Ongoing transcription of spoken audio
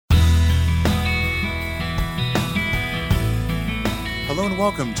Hello and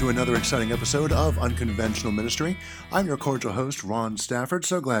welcome to another exciting episode of Unconventional Ministry. I'm your cordial host, Ron Stafford.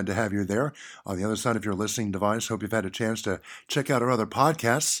 So glad to have you there on the other side of your listening device. Hope you've had a chance to check out our other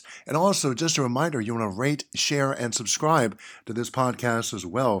podcasts. And also, just a reminder, you want to rate, share, and subscribe to this podcast as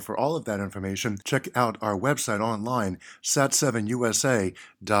well. For all of that information, check out our website online,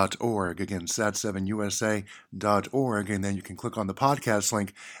 sat7usa.org. Again, sat7usa.org. And then you can click on the podcast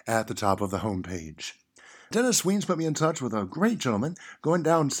link at the top of the homepage. Dennis Weens put me in touch with a great gentleman going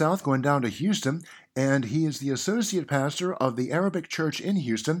down south, going down to Houston, and he is the associate pastor of the Arabic Church in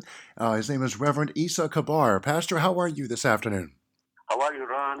Houston. His name is Reverend Isa Kabar. Pastor, how are you this afternoon? How are you,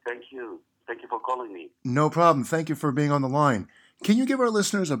 Ron? Thank you. Thank you for calling me. No problem. Thank you for being on the line. Can you give our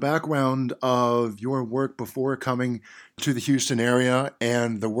listeners a background of your work before coming to the Houston area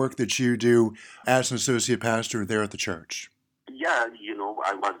and the work that you do as an associate pastor there at the church? Yeah,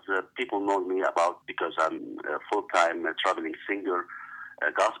 I was, people know me because I'm a full-time traveling singer,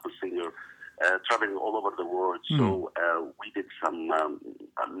 a gospel singer, traveling all over the world. So we did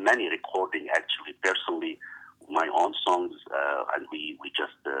many recording, actually, personally, my own songs, and we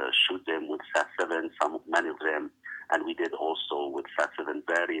just shoot them with Sat7, many of them, and we did also with Sat7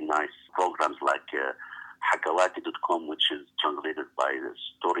 very nice programs like Hakawati.com, which is translated by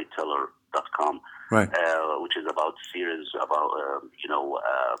storyteller.com, right. Which is about series about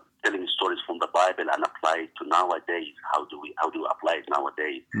telling stories from the Bible and apply it to nowadays. How do you apply it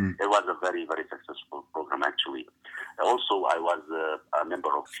nowadays? It was a very, very successful program, actually. Also, I was a member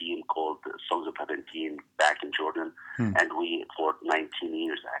of a team called Songs of 17 back in Jordan, and we for 19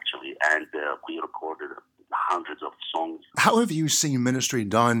 years actually, and we recorded hundreds of songs. How have you seen ministry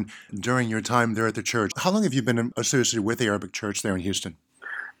done during your time there at the church? How long have you been associated with the Arabic Church there in Houston?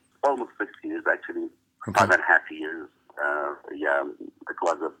 Almost 6 years, actually. Okay. 5.5 years. It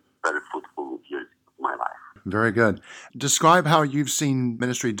was a very fruitful years of my life. Very good. Describe how you've seen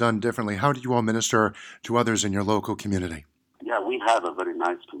ministry done differently. How do you all minister to others in your local community? Yeah, we have a very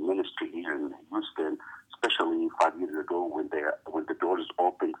nice ministry here in Houston, especially 5 years ago when the doors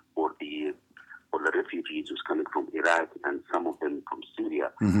opened for the refugees who's coming from Iraq and some of them from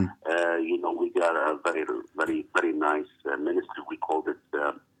Syria. Mm-hmm. We got a very, very, very nice ministry. We called it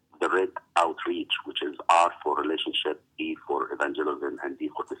the Red Outreach, which is R for relationship, E for evangelism, and D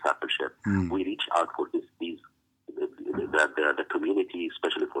for discipleship. We reach out for the community,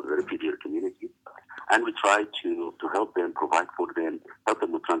 especially for the refugee community, and we try to help them, provide for them, help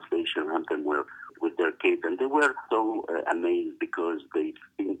them with translation, help them with their kids. And they were so amazed because they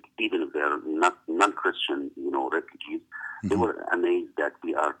think, even if they're not non-Christian, refugees, they were amazed that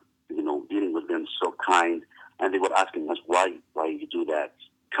we are, dealing with them so kind, and they were asking us why you do that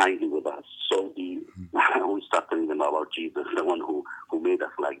kindly with us. So we start telling them about Jesus, the one who made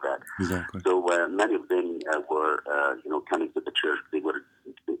us like that. Exactly. So many of them were, coming to the church. They were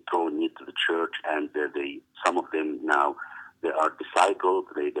thrown into the church, and some of them now they are disciples.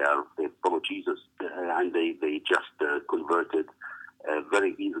 They follow Jesus, and they just converted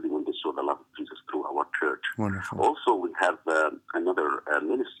very easily when they saw the love of Jesus through our church. Wonderful. Also, we have another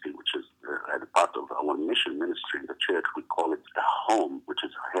ministry, which is a part of our mission ministry in the church. We call it the Home, which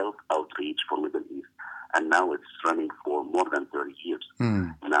is Health Outreach for Middle East. And now it's running for more than 30 years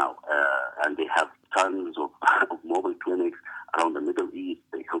now. And they have tons of mobile clinics around the Middle East.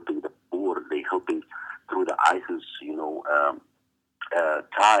 They're helping the poor. They're helping through the ISIS,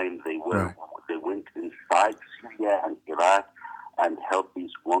 time. They went inside Syria and Iraq and helped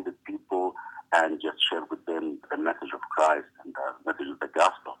these wounded people and just share with them the message of Christ and the message of the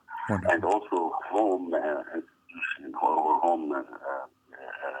gospel. Wonderful. And also home institution or home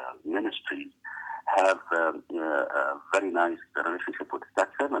ministries have a very nice relationship with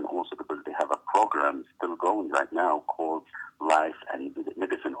Sat7 also because they have a program still going right now called Life and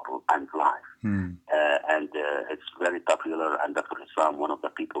Medicine and Life. And it's very popular, and Dr. Islam, one of the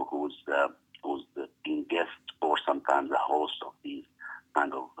people who's being guest or sometimes a host of these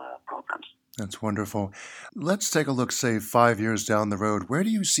kind of programs. That's wonderful. Let's take a look, say, 5 years down the road. Where do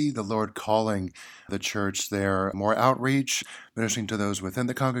you see the Lord calling the church there? More outreach, ministering to those within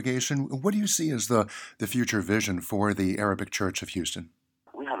the congregation? What do you see as the future vision for the Arabic Church of Houston?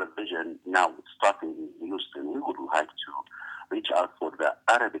 We have a vision now starting in Houston. We would like to reach out for the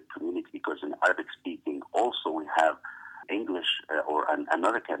Arabic community because in Arabic speaking also we have English or an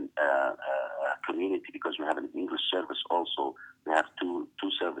American community because we have an English service also. We have two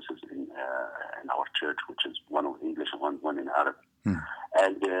services in our church, which is one in English and one in Arabic.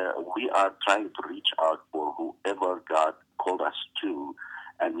 And we are trying to reach out for whoever God called us to,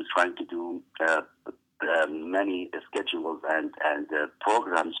 and we're trying to do many schedules and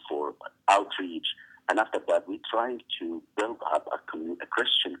programs for outreach And after that, we're trying to build up a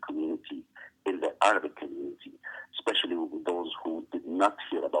Christian community in the Arabic community, especially with those who did not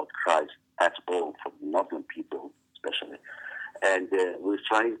hear about Christ at all, from Muslim people especially. And we're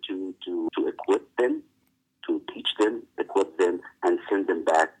trying to equip them, to teach them, equip them, and send them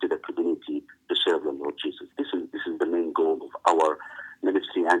back to the community to serve the Lord Jesus. This is the main goal of our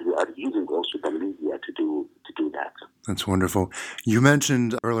ministry, and we are using also the media to do that. That's wonderful. You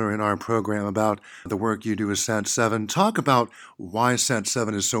mentioned earlier in our program about the work you do with SAT7. Talk about why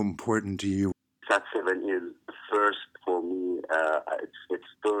SAT7 is so important to you. SAT7 is first for me. It's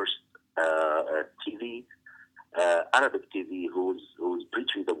first TV, Arabic TV, who's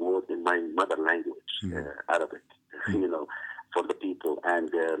preaching the word in my mother language, Arabic. For the people. And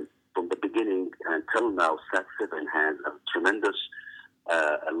from the beginning until now, SAT7 has a tremendous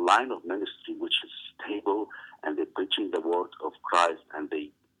a line of ministry which is stable, and they're preaching the word of Christ, and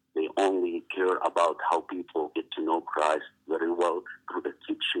they only care about how people get to know Christ very well through the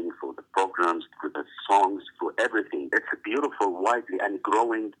teaching, through the programs, through the songs, through everything. It's a beautiful, widely, and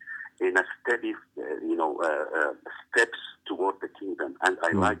growing in a steady, steps toward the kingdom. And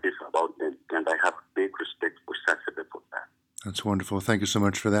I like this about them, and I have big respect for SAT7 for that. That's wonderful. Thank you so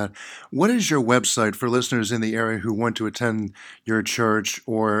much for that. What is your website for listeners in the area who want to attend your church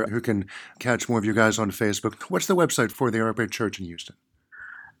or who can catch more of you guys on Facebook? What's the website for the Arabic Church in Houston?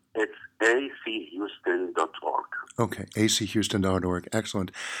 It's achhouston.org. Okay, achhouston.org.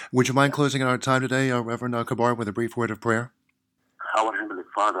 Excellent. Would you mind closing out our time today, Reverend Kabar, with a brief word of prayer? Our Heavenly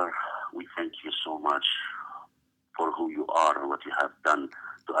Father, we thank you so much for who you are and what you have done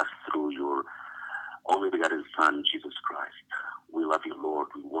to us through your only begotten Son, Jesus Christ. We love you,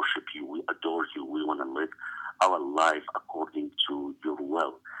 Lord. We worship you. We adore you. We want to live our life according to your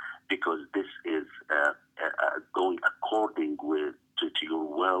will, because this is going according to your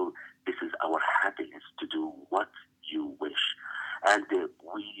will. This is our happiness, to do what you wish. And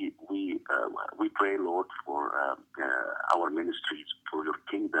we pray, Lord, for our ministries, for your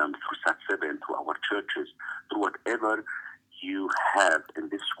kingdom, through SAT7, through our churches, through whatever you have in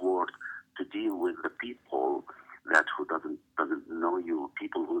this world, to deal with the people that who doesn't know you,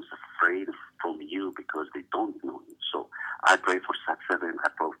 people who's afraid from you because they don't know you. So I pray for SAT7. I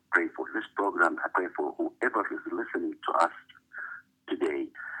pray for this program. I pray for whoever is listening to us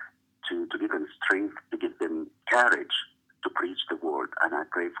today, to give them strength, to give them courage to preach the word. And I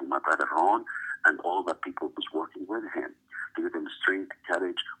pray for my brother Ron and all the people who's working with him, to give them strength,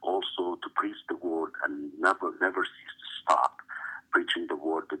 courage, also to preach the word and never cease to stop preaching the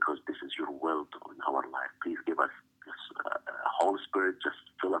word, because this is your will in our life. Please give us this Holy Spirit. Just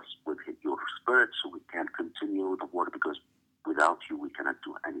fill us with your Spirit so we can continue the word, because without you we cannot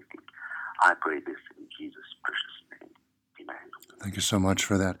do anything. I pray this in Jesus' precious name. Amen. Thank you so much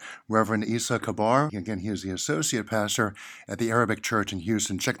for that. Reverend Isa Kabar, again, he is the associate pastor at the Arabic Church in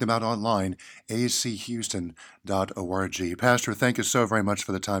Houston. Check them out online, achhouston.org. Pastor, thank you so very much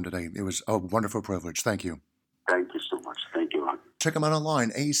for the time today. It was a wonderful privilege. Thank you. Thank you so much. Thank you, Ron. Check them out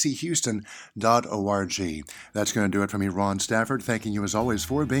online, achhouston.org. That's going to do it for me, Ron Stafford, thanking you as always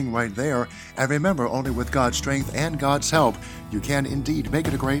for being right there. And remember, only with God's strength and God's help, you can indeed make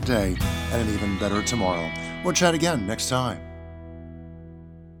it a great day and an even better tomorrow. We'll chat again next time.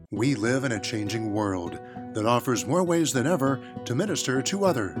 We live in a changing world that offers more ways than ever to minister to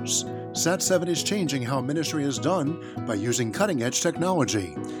others. SAT7 is changing how ministry is done by using cutting-edge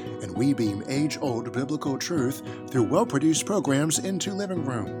technology, and we beam age-old biblical truth through well-produced programs into living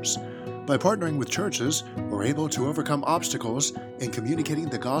rooms. By partnering with churches, we're able to overcome obstacles in communicating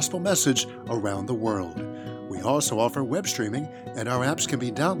the gospel message around the world. We also offer web streaming, and our apps can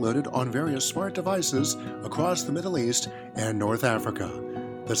be downloaded on various smart devices across the Middle East and North Africa.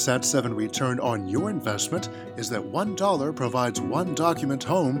 The SAT7 return on your investment is that $1 provides one document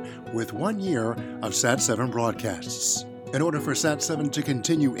home with 1 year of SAT7 broadcasts. In order for SAT7 to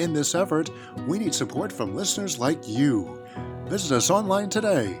continue in this effort, we need support from listeners like you. Visit us online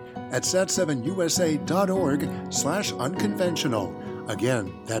today at sat7usa.org/unconventional.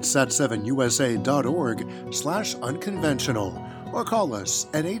 Again, that's sat7usa.org/unconventional. Or call us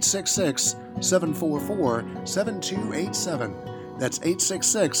at 866-744-7287. That's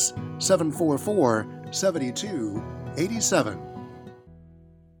 866-744-7287.